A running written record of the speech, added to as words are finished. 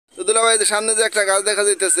দুলাভাই সামনে যে একটা গাছ দেখা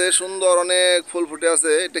যাইতেছে সুন্দর অনেক ফুল ফুটে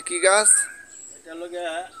আছে, এটা কি গাছ? এটা লগে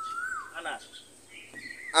আনার।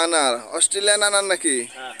 আনার, অস্ট্রেলিয়ান আনার নাকি?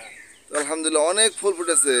 হ্যাঁ হ্যাঁ, আলহামদুলিল্লাহ অনেক ফুল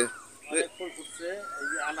ফুটেছে। অনেক ফুল ফুটছে। এই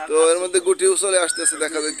যে আনার তো এর মধ্যে গুটিও চলে আসতেছে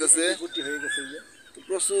দেখা যাইতেছে, গুটি হয়ে গেছে এই যে।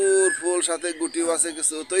 প্রচুর ফুল, সাথে গুটিও আছে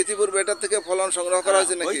কিছু। তো ইতিপূর্বে এটার থেকে ফলন সংগ্রহ করা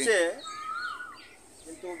হয়েছে নাকি? হয়েছে,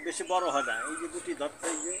 কিন্তু বেশি বড় হয় না। এই যে গুটি ধরতে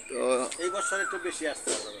এই যে তো এই বছর একটু বেশি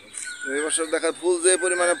আসছে। এই বছর দেখা ফুল যে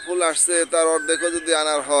পরিমাণে ফুল আসছে তার অর্ধেকও যদি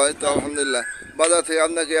আনার হয় তো আলহামদুলিল্লাহ বাজার থেকে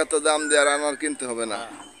আপনাকে এত দাম দিয়ে আর আনার কিনতে হবে না।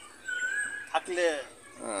 থাকলে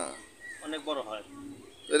হ্যাঁ, অনেক বড় হয়।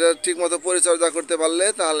 এটা ঠিক মতো পরিচর্যা করতে পারলে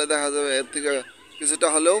তাহলে দেখা যাবে এর থেকে কিছুটা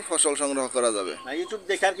হলেও ফসল সংগ্রহ করা যাবে। না, ইউটিউব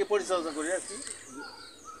দেখে আর কি পরিচর্যা করি আর কি।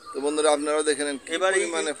 তো বন্ধুরা আপনারাও দেখে নেন কি এবার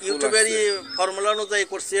পরিমাণে ফুল ইউটিউবের আসছে। ফর্মুলা অনুযায়ী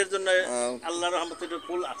করছি, এর জন্য আল্লাহর রহমতে একটু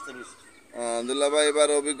ফুল আসছে বেশি। দুল্লাভাই এবার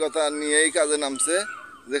অভিজ্ঞতা নিয়েই কাজে নামছে,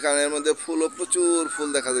 যেখানে এর মধ্যে ফুলও প্রচুর ফুল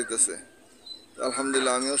দেখা যাইতেছে।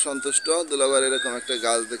 আলহামদুলিল্লাহ আমিও সন্তুষ্ট দুলাভাইয়ের এরকম একটা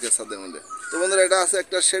গাছ দেখে ছাদের মধ্যে। তো বন্ধুরা এটা আছে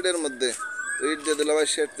একটা শেডের মধ্যে, তো ইট যে দুলাভাই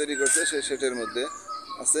শেড তৈরি করছে সেই শেডের মধ্যে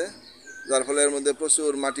আছে, যার ফলে এর মধ্যে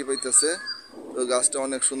প্রচুর মাটি পাইতেছে। তো গাছটা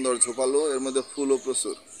অনেক সুন্দর ঝোপালো, এর মধ্যে ফুলও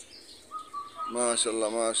প্রচুর। মাশাআল্লাহ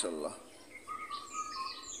মাশাআল্লাহ।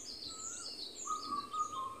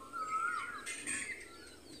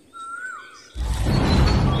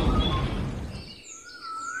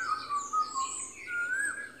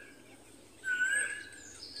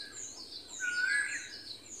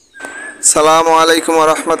 সালামু আলাইকুম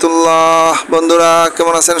রহমতুল্লাহ। বন্ধুরা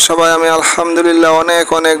কেমন আছেন সবাই? আমি আলহামদুলিল্লাহ অনেক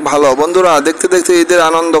অনেক ভালো। বন্ধুরা দেখতে দেখতে ঈদের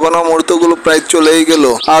আনন্দ ঘন মুহূর্তগুলো প্রায় চলেই গেল।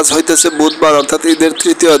 আজ হইতেছে বুধবার, অর্থাৎ ঈদের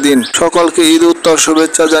তৃতীয় দিন। সকলকে ঈদ উত্তর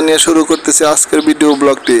শুভেচ্ছা জানিয়ে শুরু করতেছি আজকের ভিডিও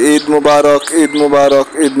ব্লগটি। ঈদ মুবারক, ঈদ মুবারক,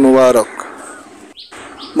 ঈদ মুবারক।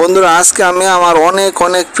 বন্ধুরা আজকে আমি আমার অনেক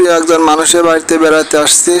অনেক প্রিয় একজন মানুষের বাড়িতে বেড়াতে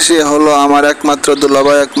আসছি। সে হলো আমার একমাত্র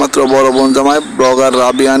দুলাভাই, একমাত্র বড় বোন জামাই, ব্লগার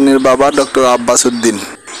রাবিয়ানির বাবা ডক্টর আব্বাস উদ্দিন।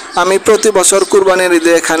 আমি প্রতি বছর কুরবানির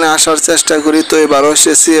ঈদে এখানে আসার চেষ্টা করি, তো এবারও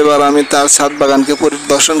এসেছি। এবার আমি তার ছাদ বাগানকে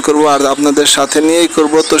পরিদর্শন করব আর আপনাদের সাথে নিয়েই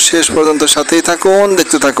করব। তো শেষ পর্যন্ত সাথেই থাকুন,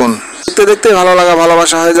 দেখতে থাকুন। দেখতে দেখতে ভালো লাগা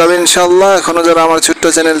ভালোবাসা হয়ে যাবে ইনশাআল্লাহ। এখনো যারা আমার ছোট্ট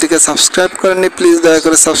চ্যানেলটিকে সাবস্ক্রাইব করেননি প্লিজ দয়া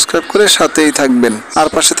করে সাবস্ক্রাইব করে সাথেই থাকবেন, আর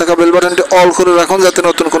পাশে থাকা বেল বাটনটি অল করে রাখুন যাতে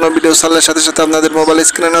নতুন কোনো ভিডিও ছাড়লে সাথে সাথে আপনাদের মোবাইল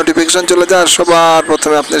স্ক্রিনে নোটিফিকেশন চলে যায় আর সবার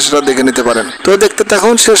প্রথমে আপনি সেটা দেখে নিতে পারেন। তো দেখতে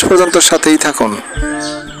থাকুন, শেষ পর্যন্ত সাথেই থাকুন।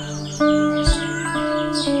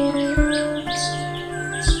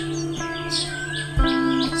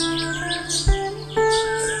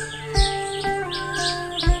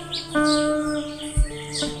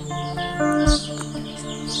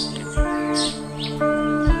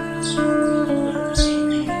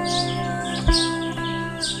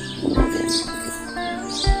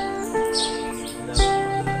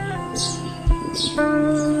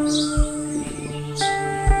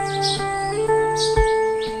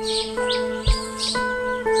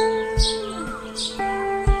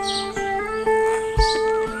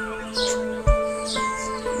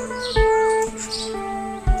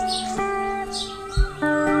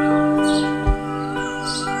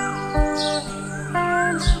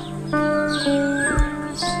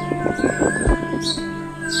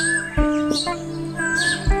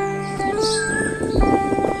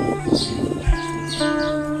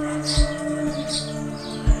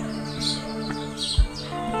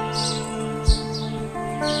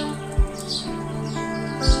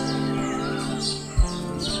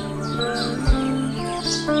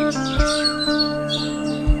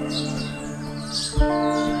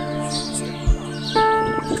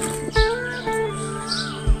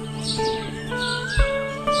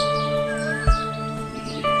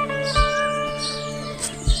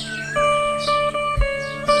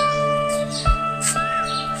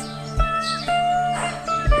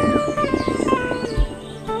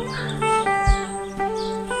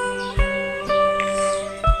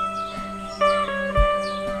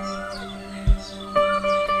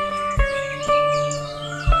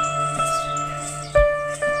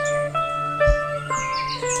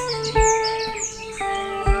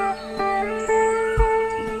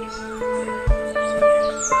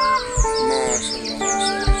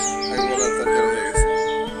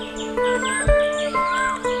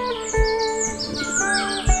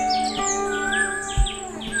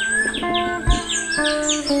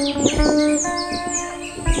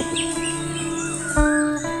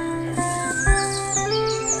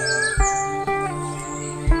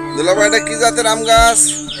 দুলাভাই এটা কি জাতের আম গাছ?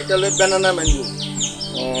 এটা হলো ব্যানানা ম্যাঙ্গো।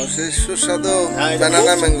 ও সেই সুস্বাদু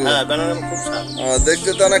ব্যানানা ম্যাঙ্গো। হ্যাঁ, ব্যানানা খুব স্বাদ। দেখতে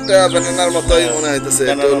তো অনেকটা ব্যানানার মতোই মনে হইতেছে,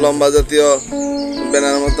 একটু লম্বা জাতীয়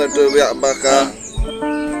ব্যানানার মতো, একটু বাঁকা।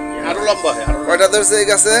 আরো লম্বা হয়। কয়টা ধরছে এই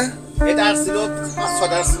গাছে? এটা আসছিল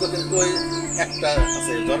 5-6টা আসছিল, কিন্তু ওই একটা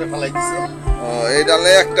আছে জ্বরে ফেলাই দিছে। এই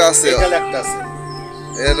ডালে একটা আছে, এখানে একটা আছে,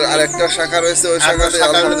 এর আরেকটা শাখা রয়েছে, ওই আর শাখাতে শাখা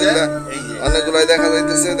আলহামদুলিল্লাহ এই যে অনেকগুলাই দেখা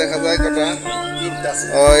যাইতেছে। দেখা যায় কটা? 3টা আছে,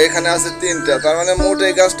 এখানে আছে 3টা। তার মানে মোট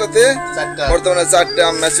এই গাছটাতে 4টা। বর্তমানে 4টা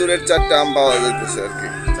আম, ম্যাচুরেট 4টা আম পাওয়া যাইতেছে আর কি।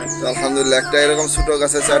 তো আলহামদুলিল্লাহ একটা এরকম ছোট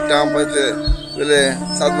গাছে 4টা আম পাইতে পেলে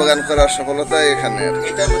ছাদ বাগান করার সফলতা এখানে আর কি।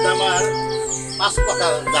 এটার মধ্যে আমার 5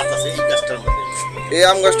 প্রকার জাত আছে এই গাছটার মধ্যে। এই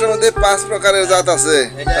আম গাছটার মধ্যে 5 প্রকারের জাত আছে।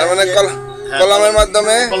 এটা তার মানে হ্যাঁ, কলমের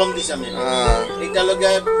মাধ্যমে কলম দিছি আমি। এটা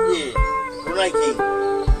লগে ব্রুনাই কিং।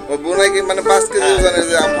 ও ব্রুনাই কিং মানে 5 কেজি ওজনের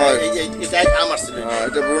যে আম হয়। এই যে এটা আমার ছিল,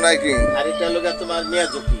 এটা ব্রুনাই কিং। আর এটা লগে তোমার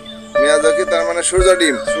মিয়াজকি। মিয়াজাকি তার মানে সূর্য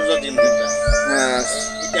ডিম। সূর্য ডিম যেটা, হ্যাঁ,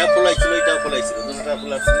 এটা ফলাইছিল, এটাও ফলাইছিল, দুটোটা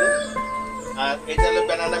ফলাইছিল। আর এটা হলো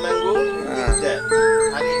ব্যানানা ম্যাঙ্গো,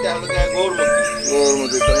 আর এটা হলো গৌরমতি।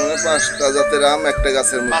 গৌরমতি তার মানে 5টা জাতের আম একটা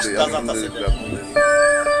গাছের মধ্যে। 5টা জাত আছে আলহামদুলিল্লাহ।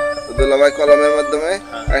 তো দুলাভাই কলমের মাধ্যমে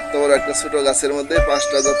এত বড় একটা ছোট গাছের মধ্যে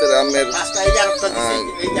 5টা জাতের আমের 5টা। এই যে আরেকটা দিছে,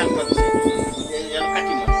 এই যে আরেকটা দিছে, এই যে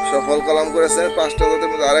কাটিমন। সফল কলম করেছেন। 5টা জাতের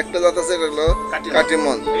মধ্যে আরেকটা জাত আছে, এটা হলো কাটিমন।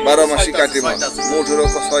 কাটিমন, 12 মাসি 6টা আছে, কাটিমন। 6টা আছে। মোট হলো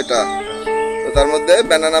 6টা। তো তার মধ্যে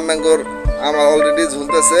ব্যানানা ম্যাঙ্গোর আম অলরেডি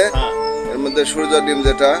ঝুলতেছে। হ্যাঁ, এর মধ্যে সূর্য ডিম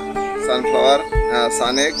যেটা, সানফ্লাওয়ার,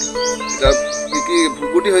 সানেক, এটা কি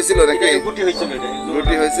গুটি হয়েছিল নাকি? এটা গুটি হয়েছিল, এটা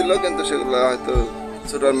গুটি হয়েছিল, কিন্তু সেগুলো হয়তো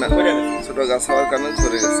ছোট ছোট গাছ হওয়ার কারণে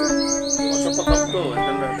ঝরে গেছে। প্রথম তো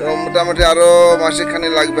এজন্য তো মোটামুটি আরো মাসেখানি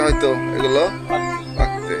লাগবে হয়তো এগুলো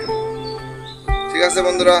পাকতে। ঠিক আছে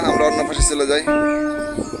বন্ধুরা, আমরা অন্য পাশে চলে যাই।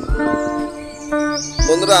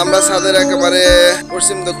 বন্ধুরা, আমরা ছাদের একেবারে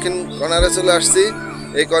পশ্চিম দক্ষিণ কর্নারে চলে আসছি।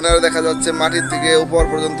 এই কর্নারে দেখা যাচ্ছে মাটির থেকে উপর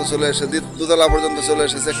পর্যন্ত চলে এসে দুতলা পর্যন্ত চলে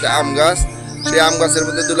এসেছে একটা আম গাছ। সেই আম গাছের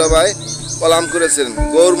মধ্যে দুলাভাই কলাম করেছেন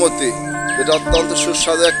গৌরমতি, যেটা অত্যন্ত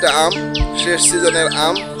সুস্বাদু একটা আম, শেষ সিজনের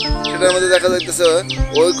আম। সেটার মধ্যে দেখা যাইতেছে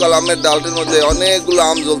ওই কলামের ডালটির মধ্যে অনেকগুলো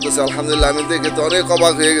আম জ্বলতেছে। আলহামদুলিল্লাহ, আমি দেখে তো অনেক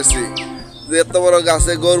অবাক হয়ে গেছি যে এত বড়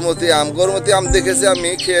গাছে গৌরমতি আম দেখেছি, আমি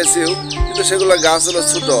খেয়েছিও, কিন্তু সেগুলো গাছ হলো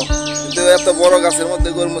ছোট, কিন্তু এত বড় গাছের মধ্যে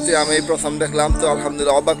গৌরমতি আম এই প্রথম দেখলাম। তো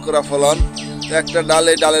আলহামদুলিল্লাহ, অবাক করা ফলন। তো একটা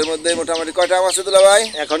ডালের মধ্যে মোটামুটি কয়টা আম আছে দুলা ভাই?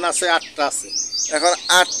 এখন আছে 8টা আছে। এখন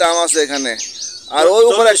 8টা আম আছে এখানে। আর ওই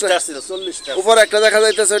উপরে একটা 40টা ছিল, 40টা। উপরে একটা দেখা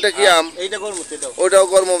যাইতেছে, ওইটা কি আম? এইটা গরমতি, এটাও ওইটাও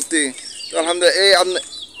গৌরমতি। তো আলহামদুলিল্লাহ, এই আপনি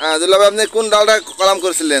দুলা ভাই আপনি কোন ডালটা কলাম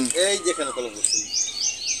করেছিলেন? এই যেখানে কলম করছি,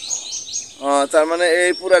 তার মানে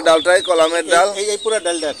এই পুরো ডালটাই কলামের ডাল। এই পুরো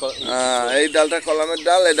ডালটা এই ডালটা কলামের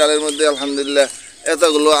ডাল। এই ডালের মধ্যে আলহামদুলিল্লাহ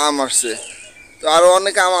এতগুলো আম আসছে। তো আরো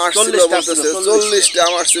অনেক আম আসছিল, 40টা বলতেছে ছিল, 40টা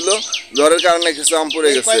আম আসছিল। ঝড়ের কারণে কিছু আম পড়ে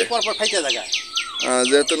গেছে। পর পর ফাইটা জায়গা।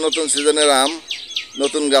 যেহেতু নতুন সিজনের আম,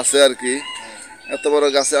 নতুন গাছে আর কি, এত বড়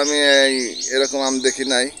গাছে আমি এরকম আম দেখি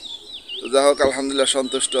নাই। তো যাই হোক, আলহামদুলিল্লাহ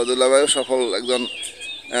সন্তুষ্ট। দুলাভাইও সফল একজন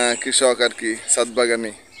কৃষক আর কি, ছাদ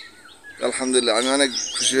বাগানি। আলহামদুলিল্লাহ, আমি অনেক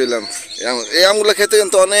খুশি হইলাম। এই আমগুলো খেতে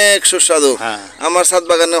কিন্তু অনেক সুস্বাদু। হ্যাঁ। আমার ছাদ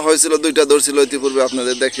বাগানে হয়েছিল, 2টা ধরছিল ইতিপূর্বে,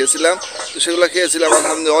 আপনাদের দেখিয়েছিলাম। তো সেগুলো খেয়েছিলাম,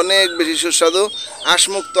 আলহামদুলিল্লাহ অনেক বেশি সুস্বাদু।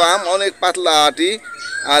 আঁশমুক্ত আম, অনেক পাতলা আটি,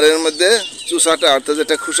 আর এর মধ্যে চুষাটা অর্থাৎ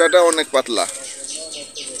যেটা খুসাটা অনেক পাতলা।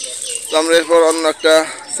 তো আমরা এরপর অন্য একটা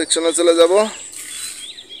সেকশনে চলে যাব।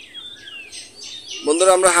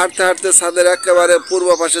 বন্ধুরা, আমরা হাঁটতে হাঁটতে ছাদের একেবারে পূর্ব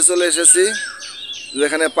পাশে চলে এসেছি,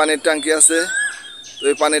 যেখানে পানির ট্যাঙ্কি আছে। তো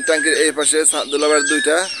এই পানির ট্যাঙ্কির এই পাশে দুলাভাইয়ের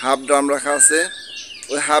 2টা হাফ ড্রাম রাখা আছে।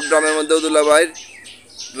 ওই হাফ ড্রামের মধ্যেও দুলাভাই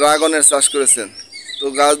ড্রাগনের চাষ করেছেন। তো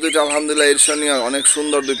গাছ 2টা আলহামদুলিল্লাহ ঈর্ষণীয়, অনেক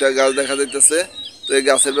সুন্দর 2টা গাছ দেখা যাইতেছে। তো এই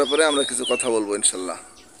গাছের ব্যাপারে আমরা কিছু কথা বলবো ইনশাল্লাহ।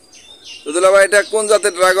 তো দুলাভাই, এটা কোন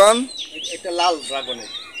জাতের ড্রাগন? এটা লাল ড্রাগনের।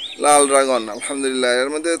 লাল ড্রাগন, আলহামদুলিল্লাহ। এর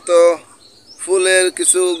মধ্যে তো ফুলের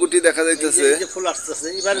কিছু গুটি দেখা যাইতেছে। এই যে ফুল আসতেছে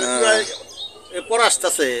এবার, পর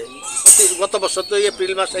আসতেছে। গত বছর তো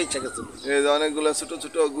এপ্রিল মাস আইসা গেছে। এই যে অনেকগুলো ছোট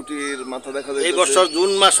ছোট গুটির মাথা দেখা যাইতেছে। এই বছর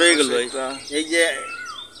জুন মাস হয়ে গেল। এটা এই যে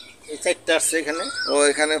এই 4টা আসছে এখানে। ও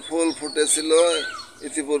এখানে ফুল ফুটেছিল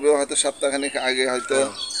ইতিপূর্বে, হয়তো সপ্তাহখানেক আগে হয়তো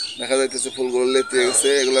দেখা যাইতেছে ফুলগুলো লেতিয়ে গেছে।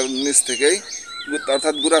 এগুলোর নিচ থেকেই,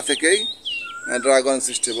 অর্থাৎ গুড়া থেকেই ড্রাগন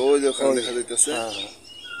সিস্টেম ওই যে ওখানে দেখা যাইতেছে।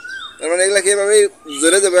 তার মানে এগুলা কি এভাবে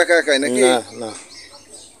জোরে যাবে একা একাই নাকি? না না,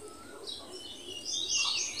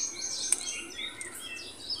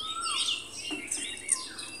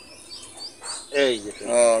 এই যে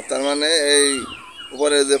তার মানে এই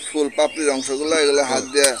উপরে যে ফুল পাপড়ির অংশগুলো, এগুলো হাত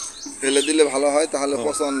দিয়ে ফেলে দিলে ভালো হয়, তাহলে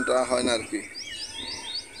পচনটা হয় না আর কি।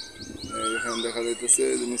 এখানে দেখা যাইতেছে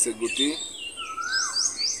এই যে নিচে গুটি,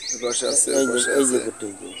 পাশে আছে, এই যে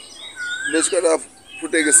বেশ কটা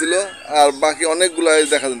ফুটে গেছিল। আর বাকি অনেকগুলো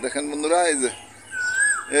দেখা যায়, দেখেন বন্ধুরা, এই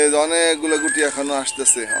যে অনেকগুলো গুটি এখনো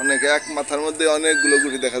আসতেছে। অনেক এক মাথার মধ্যে অনেকগুলো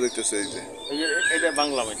গুটি দেখা যাইতেছে। এই যে এটা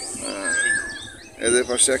বাংলা মাটি। এই যে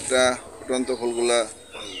পাশে একটা ফুটন্ত ফুলগুলা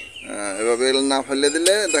এভাবে না ফেলে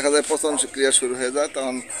দিলে দেখা যায় পচন ক্রিয়া শুরু হয়ে যায়,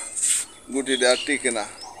 তখন গুটিটা আর টিকে না।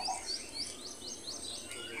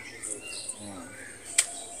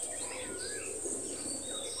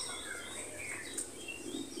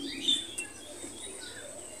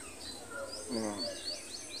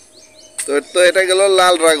 তো এটা গেল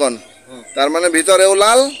লাল ড্রাগন, তার মানে ভিতরেও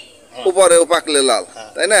লাল উপরেও পাকলে লাল,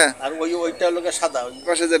 তাই না? আর ওইটা হলো সাদা, ওই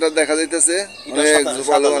পাশে যেটা দেখা যাইতেছে অনেক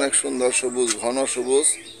ঝোপালো, অনেক সুন্দর সবুজ, ঘন সবুজ।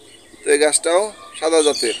 তো এই গাছটাও সাদা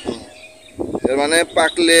জাতের, এর মানে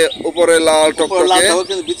পাকলে উপরে লাল টকটকে,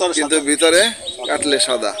 কিন্তু ভিতরে কাটলে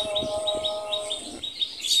সাদা।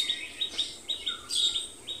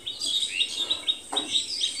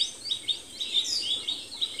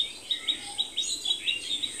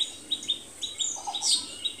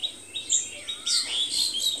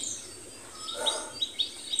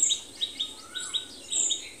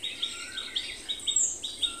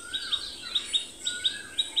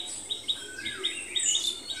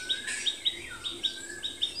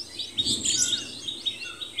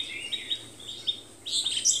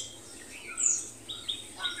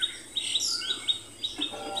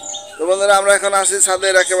 তো বন্ধুরা, আমরা এখন আছি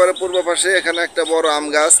ছাদের একেবারে পূর্ব পাশে। এখানে একটা বড় আম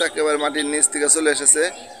গাছ একেবারে মাটির নিচ থেকে চলে এসেছে।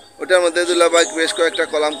 ওটার মধ্যে দুলাভাই বেশ কয়েকটা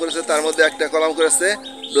কলাম করেছে, তার মধ্যে একটা কলাম করেছে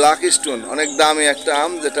ব্ল্যাক স্টোন, অনেক দামি একটা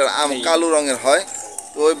আম, যেটার আম কালো রঙের হয়।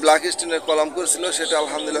 তো ওই ব্ল্যাক স্টোনের কলাম করেছিল, সেটা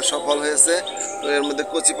আলহামদুলিল্লাহ সফল হয়েছে। তো এর মধ্যে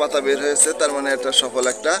কচি পাতা বের হয়েছে, তার মানে এটা সফল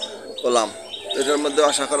একটা কলাম। এটার মধ্যে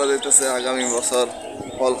আশা করা যাইতেছে আগামী বছর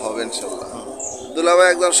ফল হবে ইনশাল্লাহ। দুলাভাই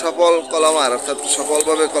একজন সফল কলামার, অর্থাৎ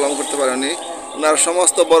সফলভাবে কলম করতে পারেনি। ওনার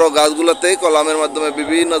সমস্ত বড় গাছগুলোতেই কলামের মাধ্যমে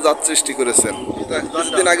বিভিন্ন জাত সৃষ্টি করেছেন।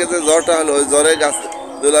 কিছুদিন আগে যে জ্বরটা হলো, ওই জ্বরে গাছ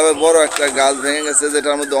দুলাভাই বড় একটা গাছ ভেঙে গেছে,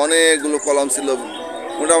 যেটার মধ্যে অনেকগুলো কলম ছিল,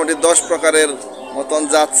 মোটামুটি 10 প্রকারের মতন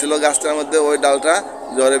জাত ছিল গাছটার মধ্যে। ওই ডালটা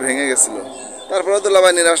জ্বরে ভেঙে গেছিল। তারপরে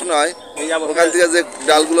দুলাভাই নিরাশ নয়, ওখান থেকে যে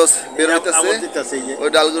ডালগুলো বের হইতেছে ওই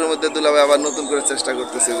ডালগুলোর মধ্যে দুলাভাই আবার নতুন করে চেষ্টা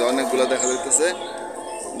করতেছে, যে অনেকগুলো দেখা যাইতেছে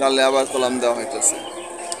ডালে আবার কলাম দেওয়া হইতেছে।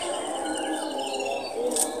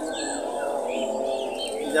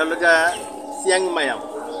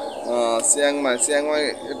 চিয়াংমাই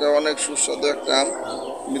এটা অনেক সুস্বাদু একটা আম,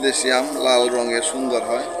 বিদেশি আম, লাল রঙের, সুন্দর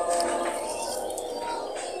হয়।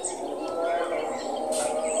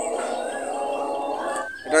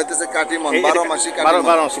 এটা হইতেছে কাটিমন, 12 মাসি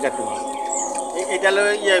কাটিমন। এটা হলো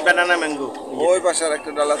ব্যানানা ম্যাঙ্গো। ওই পাশে আর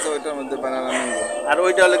একটা ডাল আছে, ওইটার মধ্যে ব্যানানা ম্যাঙ্গো। আর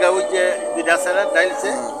ওইটা হলো ওই যে দুইটা আছে না ডাইলছে,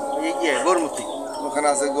 গোরমতি। ওখানে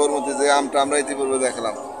আছে গোরমতি, যে আমটা আমরা ইতিপূর্বে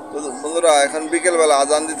দেখলাম। তো বন্ধুরা, এখন বিকেলবেলা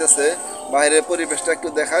আজান দিতেছে, বাইরের পরিবেশটা একটু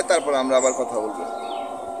দেখায়, তারপর আমরা আবার কথা বলবো।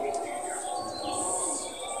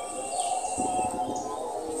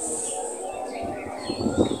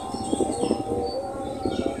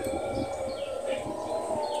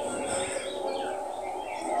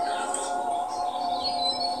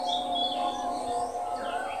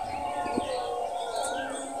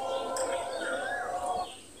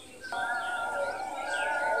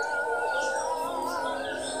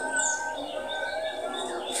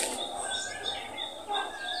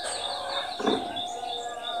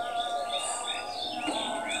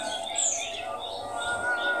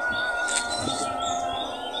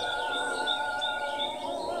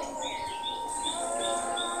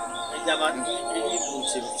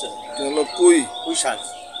 হলো পুঁই শাক।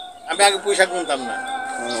 আমি আগে পুঁই শাক গুনতাম না,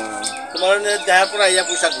 তোমার দেখার পর আইয়া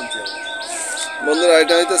পুঁই শাক গুনছি। বন্ধুরা,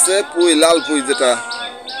 এটা হইতেছে পুঁই, লাল পুঁই, যেটা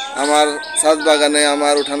আমার ছাদ বাগানে,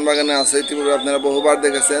 আমার উঠান বাগানে আছে। ইতিপূর্বে আপনারা বহুবার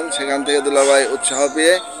দেখেছেন। সেখান থেকে দুলাভাই উৎসাহ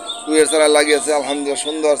পেয়ে পুঁইয়ের চারা লাগিয়েছে। আলহামদুলিল্লাহ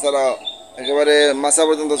সুন্দর চারা, একেবারে মাছা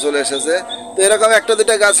পর্যন্ত চলে এসেছে। তো এরকম একটা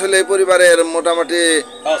দুটা গাছ হলে পরিবারের মোটামুটি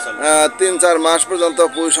 3-4 মাস পর্যন্ত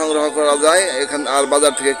পুঁই সংগ্রহ করা যায়। এখান আর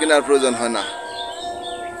বাজার থেকে কেনার প্রয়োজন হয় না।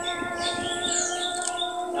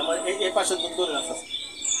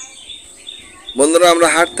 বন্ধুরা, আমরা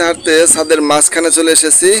হাঁটতে হাঁটতে ছাদের মাঝখানে চলে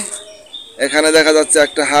এসেছি। এখানে দেখা যাচ্ছে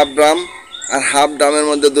একটা হাফ ড্রাম, আর হাফ ড্রামের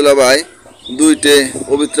মধ্যে দুলাভাই 2টে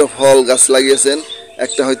পবিত্র ফল গাছ লাগিয়েছেন।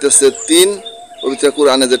 একটা হইতেছে 3 পবিত্র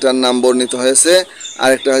কুরআনে যেটার নাম বর্ণিত হয়েছে, আর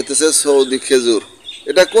একটা হইতেছে সৌদি খেজুর।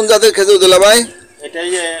 এটা কোন জাতের খেজুর দুলাভাই? এটা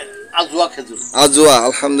আজওয়া খেজুর। আজওয়া,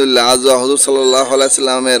 আলহামদুলিল্লাহ। আজওয়া হুজুর সাল্লাল্লাহু আলাইহি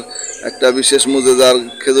সাল্লামের একটা বিশেষ মুজেজার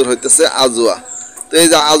খেজুর হইতেছে আজওয়া। তো এই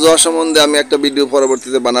যে আজওয়া সম্বন্ধে আমি একটা ভিডিও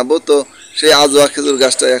পরবর্তীতে বানাবো। তো সেই আজওয়া খেজুর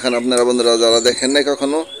গাছটা এখন আপনারা বন্ধুরা যারা দেখেন নাই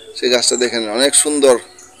কখনো, সেই গাছটা দেখেন। অনেক সুন্দর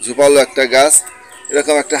ঝোপালো একটা গাছ।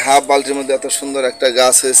 এরকম একটা হাফ বালতির মধ্যে এত সুন্দর একটা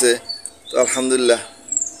গাছ হয়েছে। তো আলহামদুলিল্লাহ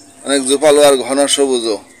অনেক ঝোপালো আর ঘন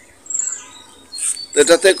সবুজও। তো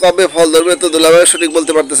এটাতে কবে ফল ধরবে তো দুলাভাই সঠিক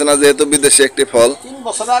বলতে পারতেছে না, যেহেতু বিদেশি একটি ফল।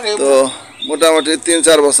 তো মোটামুটি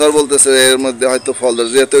 3-4 বছর বলতেছে এর মধ্যে হয়তো ফল ধরে,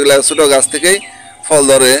 যেহেতু এগুলা ছোট গাছ থেকেই ফল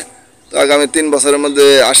ধরে। তো আগামী 3 বছরের মধ্যে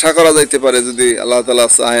আশা করা যাইতে পারে যদি আল্লাহ তাআলা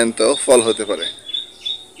চাহেন তো ফল হতে পারে।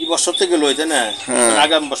 এই বছর থেকে লইতে না হ্যাঁ।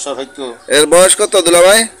 আগামী বছর হয়তো। এর বয়স কত দুলা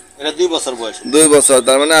ভাই? এটা 2 বছর বয়স। 2 বছর,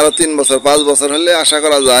 তার মানে আরো 3 বছর 5 বছর হলে আশা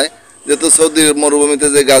করা যায়। যেহেতু সৌদির মরুভূমিতে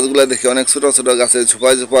যে গাছগুলো দেখি অনেক ছোট ছোট গাছে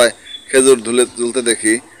ঝোপায় ঝোপায় খেজুর ঝুলতে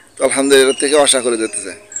দেখি, তো আলহামদুলিল্লাহ এর থেকে আশা করে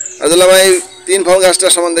যেতেছে। আর দুলা ভাই 3 ফল গাছটা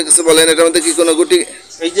সম্বন্ধে কিছু বলেন, এটার মধ্যে কি কোনো গুটি?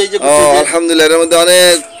 এই যে ও আলহামদুলিল্লাহ এর মধ্যে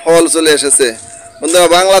অনেক ফল চলে এসেছে। বন্ধুরা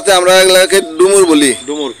বাংলাতে আমরা এগুলাকে ডুমুর বলি,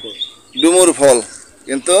 ডুমুর ফল। ডুমুর ফল,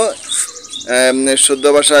 কিন্তু শুদ্ধ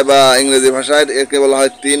ভাষায় বা ইংরেজি ভাষায় একে বলা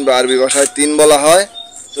হয় 3 বা আরবি ভাষায় 3 বলা হয়।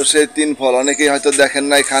 তো সেই 3 ফল অনেকেই হয়তো দেখেন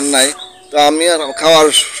নাই, খান নাই। তো আমি আর খাওয়ার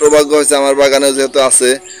সৌভাগ্য হয়েছে, আমার বাগানেও যেহেতু আছে।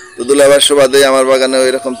 তো দুলাভাইয়ের সুবাদেই আমার বাগানেও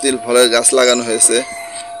এরকম 3 ফলের গাছ লাগানো হয়েছে।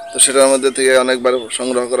 তো সেটার মধ্যে থেকে অনেকবার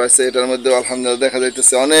সংগ্রহ করা হয়েছে। এটার মধ্যে আলহামদুলিল্লাহ দেখা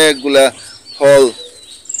যাইতেছে অনেকগুলা ফল।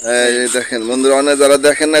 এই দেখেন বন্ধুরা, অনেক যারা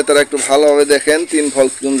দেখেন নাই তারা একটু ভালোভাবে দেখেন 3 ফল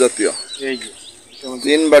কোন জাতীয়, এই যে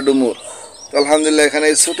 3 বা ডুমুর। তো আলহামদুলিল্লাহ এখানে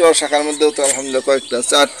এই ছোট শাখার মধ্যেও তো আলহামদুলিল্লাহ কয়েকটা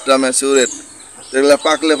 4টা ম্যাচিউরেট, যেগুলো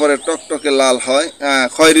পাকলে পরে টকটকে লাল হয়,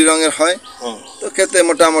 খয়েরি রঙের হয়। তো খেতে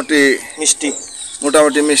মোটামুটি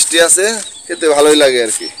মিষ্টি আছে, খেতে ভালোই লাগে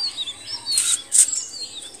আর কি।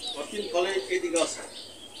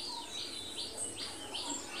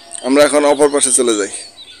 আমরা এখন অপর পাশে চলে যাই।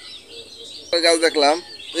 গাছ দেখলাম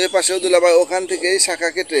এই পাশেও দুলাভাই ওখান থেকেই শাখা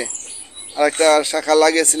কেটে আর একটা শাখা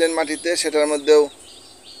লাগিয়েছিলেন মাটিতে, সেটার মধ্যেও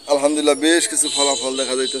আলহামদুলিল্লাহ বেশ কিছু ফলাফল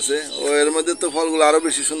দেখা যাইতেছে। ও এর মধ্যে তো ফলগুলো আরো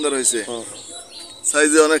বেশি সুন্দর হয়েছে,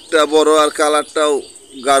 সাইজে অনেকটা বড় আর কালারটাও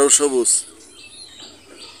গাঢ় সবুজ।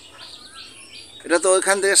 এটা তো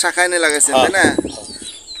ওইখান থেকে শাখা এনে লাগাইছেন তাই না?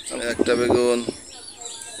 একটা বেগুন,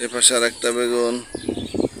 এ পাশে আর একটা বেগুন।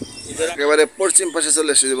 একেবারে পশ্চিম পাশে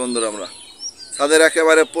চলে এসেছি বন্ধুরা আমরা, ছাদের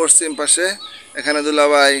একেবারে পশ্চিম পাশে। এখানে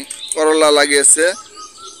দুলাভাই করলা লাগিয়েছে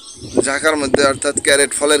ঝাঁকার মধ্যে, অর্থাৎ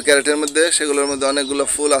ক্যারেট, ফলের ক্যারেটের মধ্যে। সেগুলোর মধ্যে অনেকগুলো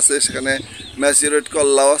ফুল আছে, সেখানে ম্যাচিউরেট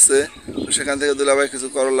করলাও আছে। সেখান থেকে দুলাভাই কিছু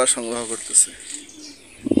করলা সংগ্রহ করতেছে।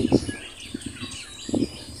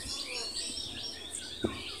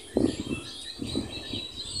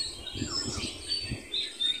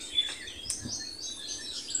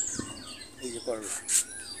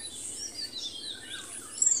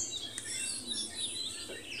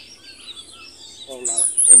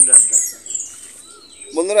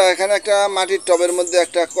 বন্ধুরা এখানে একটা মাটির টবের মধ্যে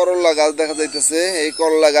একটা করলা গাছ দেখা যাইতেছে। এই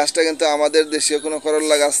করলা গাছটা কিন্তু আমাদের দেশীয় কোনো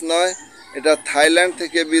করলা গাছ নয়, এটা থাইল্যান্ড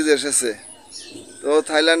থেকে বীজ এসেছে। তো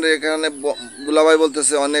থাইল্যান্ডে এখানে দুলাভাই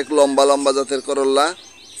বলতেছে অনেক লম্বা লম্বা জাতের করলা,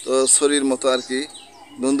 তো ছড়ির মতো আর কি,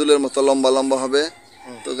 ধুন্দুলের মতো লম্বা লম্বা হবে।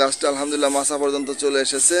 তো গাছটা আলহামদুলিল্লাহ মাছা পর্যন্ত চলে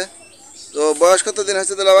এসেছে। তো বয়স কত দিন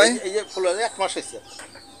হয়েছে দুলাভাই? এই যে ফুল 1 মাস হয়েছে।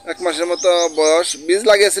 1 মাসের মতো বয়স। বীজ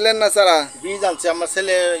লাগিয়েছিলেন না চারা? বীজ আনছে আমার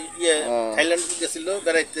ছেলে, থাইল্যান্ড গেছিল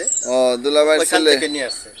বেড়াইতে। ও দুলাভাইয়ের ওইখান ছেলে থেকে নিয়ে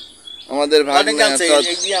আসছে। আমাদের ভাগ্নে। আনছে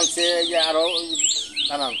এই যে আনছে, এই যে আরো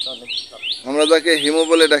দানা আনছে অনেক। আমরা যাকে হিমু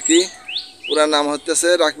বলে ডাকি, পুরা নাম হচ্ছে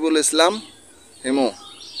রাকিবুল ইসলাম হিমু।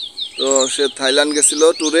 তো সে থাইল্যান্ড গেছিল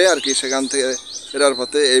ট্যুরে আর কি, সেখান থেকে ফেরার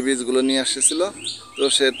পথে এই বীজগুলো নিয়ে আসছিল। তো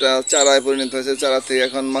সেটা চারায় পরিণত হয়েছে, চারা থেকে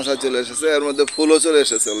এখন মাছা চলে এসেছে, এর মধ্যে ফুলও চলে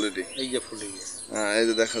এসেছে অলরেডি। এই যে ফুল, হ্যাঁ এই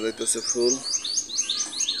যে দেখা যাইতেছে ফুল,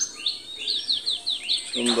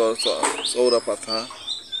 সুন্দর চৌড়া পাতা।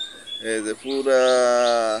 এই যে পুরা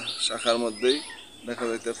শাখার মধ্যেই দেখা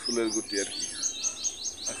যাইতে ফুলের গুটি আর কি।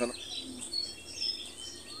 এখন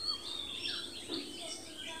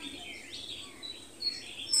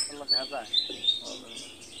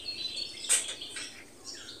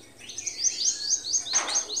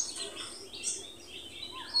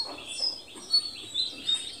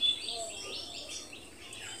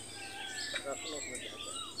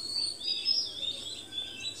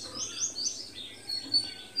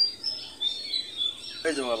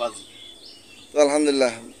তো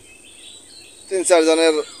আলহামদুলিল্লাহ 3-4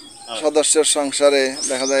 জনের সদস্যের সংসারে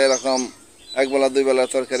দেখা যায় এরকম 1 বেলা 2 বেলা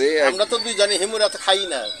তরকারি। আমরা তো 2 জনই, হিমুরা তো খাই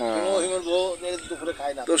না, হিমুর বউ দুপুরে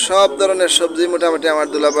খাই না। তো সব ধরনের সবজি মোটামুটি আমার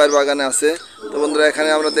দুলাভাইয়ের বাগানে আছে। তো বন্ধুরা এখানে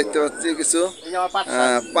আমরা দেখতে পাচ্ছি কিছু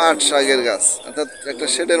পাট শাকের গাছ, অর্থাৎ একটা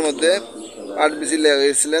শেডের মধ্যে পাট বিচি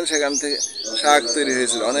লাগিয়েছিলেন, সেখান থেকে শাক তৈরি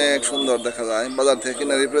হয়েছিল। অনেক সুন্দর দেখা যায়, বাজার থেকে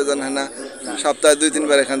কেনারই প্রয়োজন হয় না, সপ্তাহে 2-3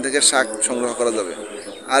 বার এখান থেকে শাক সংগ্রহ করা যাবে।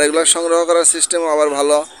 আর এগুলো সংগ্রহ করার সিস্টেম আবার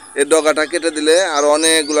ভালো, এই ডগাটা কেটে দিলে আর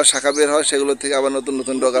অনেকগুলো শাখা বের হয়, সেগুলো থেকে আবার নতুন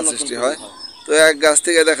নতুন ডগা সৃষ্টি হয়। তো এক গাছ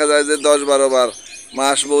থেকে দেখা যায় যে 10-12 বার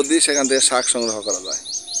মাস বৌদি সেখান থেকে শাক সংগ্রহ করা যায়।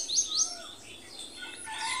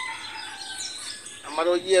 আমার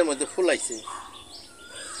ওই ইয়ের মধ্যে ফুল আইছে।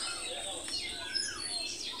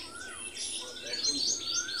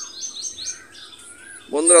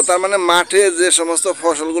 বন্ধুরা তার মানে মাঠে যে সমস্ত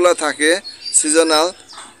ফসলগুলো থাকে সিজনাল,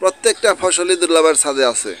 প্রত্যেকটা ফসলই দুলাভাইয়ের ছাদে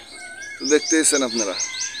আছে। দেখতেইছেন আপনারা।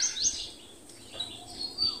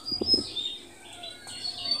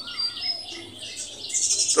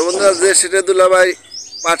 তো বন্ধুরা, যে সেটা দুলাভাই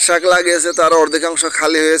পাট শাক লাগিয়েছে তার অর্ধেকাংশ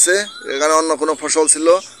খালি হয়েছে, এখানে অন্য কোনো ফসল ছিল,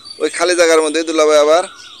 ওই খালি জায়গার মধ্যে দুলাভাই আবার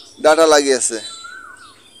ডাটা লাগিয়েছে।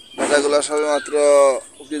 ডাটাগুলা সবে মাত্র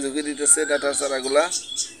উকি ঝুঁকি দিতেছে, ডাটার চারাগুলা।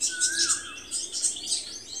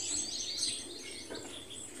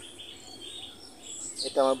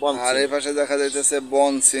 এটা আমার বন আর এই পাশে দেখা যাইতেছে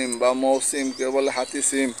বন সিম বা মৌ সিম, কেউ বলে হাতি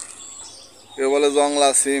সিম, কেউ বলে জংলা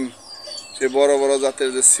সিম, সে বড় বড় জাতের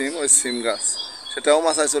যে সিম, ওই সিম গাছ, সেটাও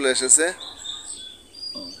মাথায় চলে এসেছে।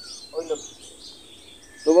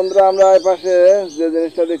 তো বন্ধুরা, আমরা এই পাশে যে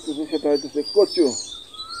জিনিসটা দেখতেছি সেটা হইতেছে কচু।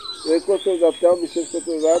 এই কচু জাতটাও বিশেষ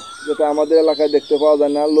কচু জাত, যেটা আমাদের এলাকায় দেখতে পাওয়া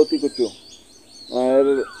যায় না, লতি কচু। এর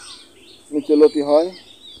নিচে লতি হয়,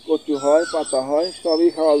 কচু হয়, পাতা হয়,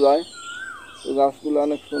 সবই খাওয়া যায়। তো গাছগুলো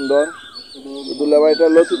অনেক সুন্দর। দুলাভাই এটা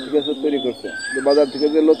লতি থেকে তৈরি করছে, বাজার থেকে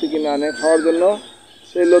যে লতি কিনে আনে খাওয়ার জন্য,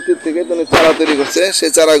 সেই লতির থেকে তিনি চারা তৈরি করছে,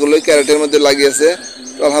 সেই চারাগুলোই ক্যারেটের মধ্যে লাগিয়েছে।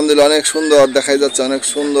 তো আলহামদুলিল্লাহ অনেক সুন্দর দেখাই যাচ্ছে, অনেক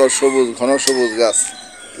সুন্দর সবুজ, ঘন সবুজ গাছ।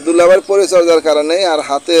 দুলাভাইয়ের পরিচর্যার কারণে আর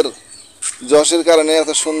হাতের যশের কারণে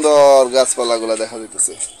এত সুন্দর গাছপালাগুলো দেখা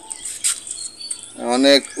যাইতেছে।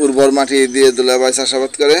 অনেক উর্বর মাটি দিয়ে দুলাভাই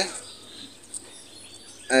চাষাবাদ করে।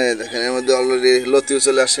 এই দেখেন, এর মধ্যে অলরেডি লতিও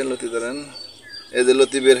চলে আসে, লতি ধরেন, এই যে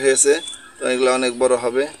লতি বের হয়েছে, তো এগুলো অনেক বড়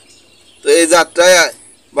হবে। তো এই জাতটায়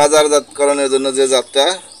বাজারজাতকরণের জন্য যে জাতটা,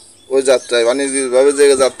 ওই জাতটায় বাণিজ্যিকভাবে যে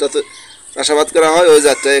জাতটা চাষাবাদ করা হয়, ওই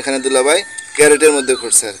জাতটাই এখানে দুলাভাই ক্যারেটের মধ্যে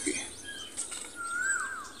করছে আর কি।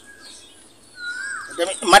 এটা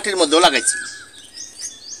আমি মাটির মধ্যেও লাগাইছি,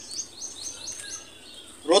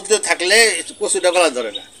 রোদ্রে থাকলে কচুটা গলা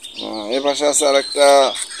ধরে না। এই পাশে আছে আর একটা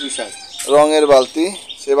পুঁই শাক, রঙের বালতি,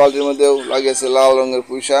 সেই বালতির মধ্যেও লাগিয়েছে লাল রঙের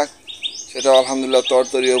পুঁই শাক, সেটাও আলহামদুলিল্লাহ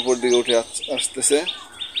তরতরি উপর দিকে উঠে আসতেছে।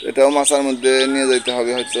 এটাও মাচার মধ্যে নিয়ে যেতে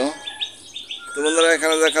হবে হয়তো। তো বন্ধুরা,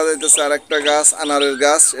 এখানে দেখা যাইতেছে আর একটা গাছ, আনারের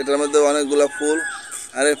গাছ, এটার মধ্যে অনেকগুলা ফুল।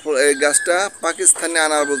 আর এই গাছটা পাকিস্তানি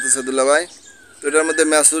আনার বলতেছে দুলাভাই। তো এটার মধ্যে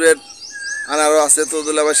ম্যাচুরেট আনারও আছে, তো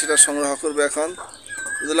দুলাভাই সেটা সংগ্রহ করবে এখন।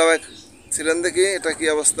 দুলাভাই ছিলেন দেখি এটা কি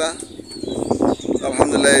অবস্থা।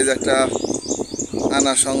 আলহামদুলিল্লাহ, এই যে একটা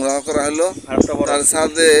আনার সংগ্রহ করা হলো, তার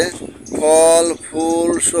সাথে ফল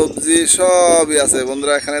ফুল সবজি সবই আছে।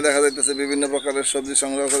 বন্ধুরা, এখানে দেখা যাইতেছে বিভিন্ন প্রকারের সবজি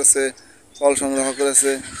সংগ্রহ করেছে, ফল সংগ্রহ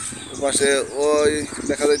করেছে। পাশে ওই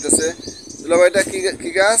দেখা যাইতেছে দুলাভাই, এটা কি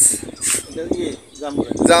গাছ?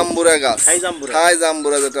 জাম্বুরা গাছ, থাই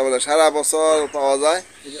জাম্বুরা যেটা বলে, সারা বছর পাওয়া যায়।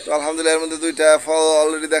 তো আলহামদুলিল্লাহ, এর মধ্যে দুইটা ফল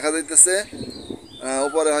অলরেডি দেখা যাইতেছে,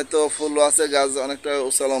 উপরে হয়তো ফুল আছে, গাছ অনেকটা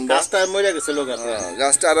উঁচা লম্বা।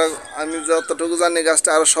 গাছটা আরো, আমি যতটুকু জানি গাছটা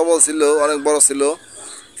আরো সবল ছিল, অনেক বড় ছিল।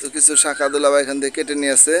 তো কিছু শাখা দুলাভাই এখান থেকে কেটে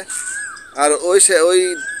নিয়েছে। আর ওই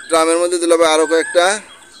ড্রামের মধ্যে দুলাভাই আরো কয়েকটা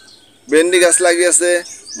ভেন্ডি গাছ লাগিয়েছে,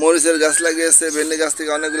 মরিচের গাছ লাগিয়েছে। ভেন্ডি গাছ থেকে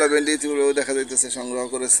অনেকগুলো ভেন্ডি দেখা যাইতেছে সংগ্রহ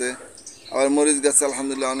করেছে। আবার মরিচ গাছে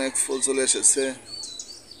আলহামদুলিল্লাহ অনেক ফুল চলে এসেছে।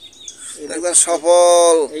 একদম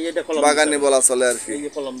সফল বাগানি বলা চলে আর কি।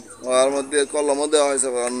 ওর মধ্যে কলমও দেওয়া হয়েছে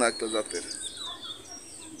অন্য একটা জাতের।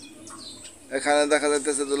 এখানে দেখা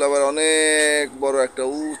যাইতেছে দুলাভাই অনেক বড় একটা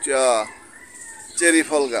উঁচা চেরি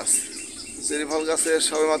ফল গাছ। চেরি ফল গাছে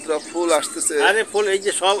সবে মাত্র ফুল আসতেছে। আরে ফুল, এই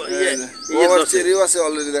যে সব চেরিও আছে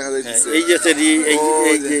অলরেডি দেখা যাইতেছে। এই যে চেরি,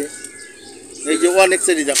 এই যে অনেক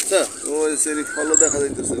চেরি যাচ্ছে, ওই চেরি ফলও দেখা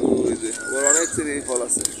যাইতেছে। ওই যে আবার অনেক চেরি ফল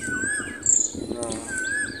আছে,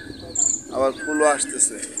 আবার ফুলও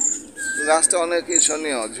আসতেছে। গাছটা অনেক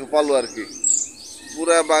ঈর্ষণীয়, ঝোপালো আর কি।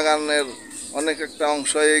 পুরা বাগানের অনেক একটা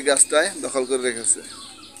অংশ এই গাছটায় দখল করে রেখেছে।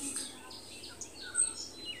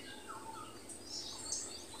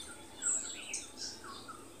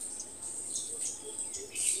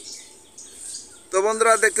 তো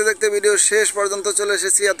বন্ধুরা, দেখতে দেখতে ভিডিও শেষ পর্যন্ত চলে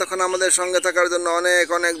এসেছি। এতক্ষণ আমাদের সঙ্গে থাকার জন্য অনেক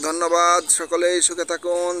অনেক ধন্যবাদ। সকলেই সুখে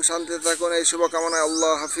থাকুন, শান্তিতে থাকুন, এই শুভকামনায়।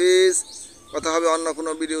 আল্লাহ হাফিজ। কথা হবে অন্য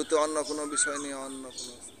কোনো ভিডিওতে, অন্য কোনো বিষয় নিয়ে, অন্য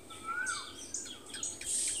কোনো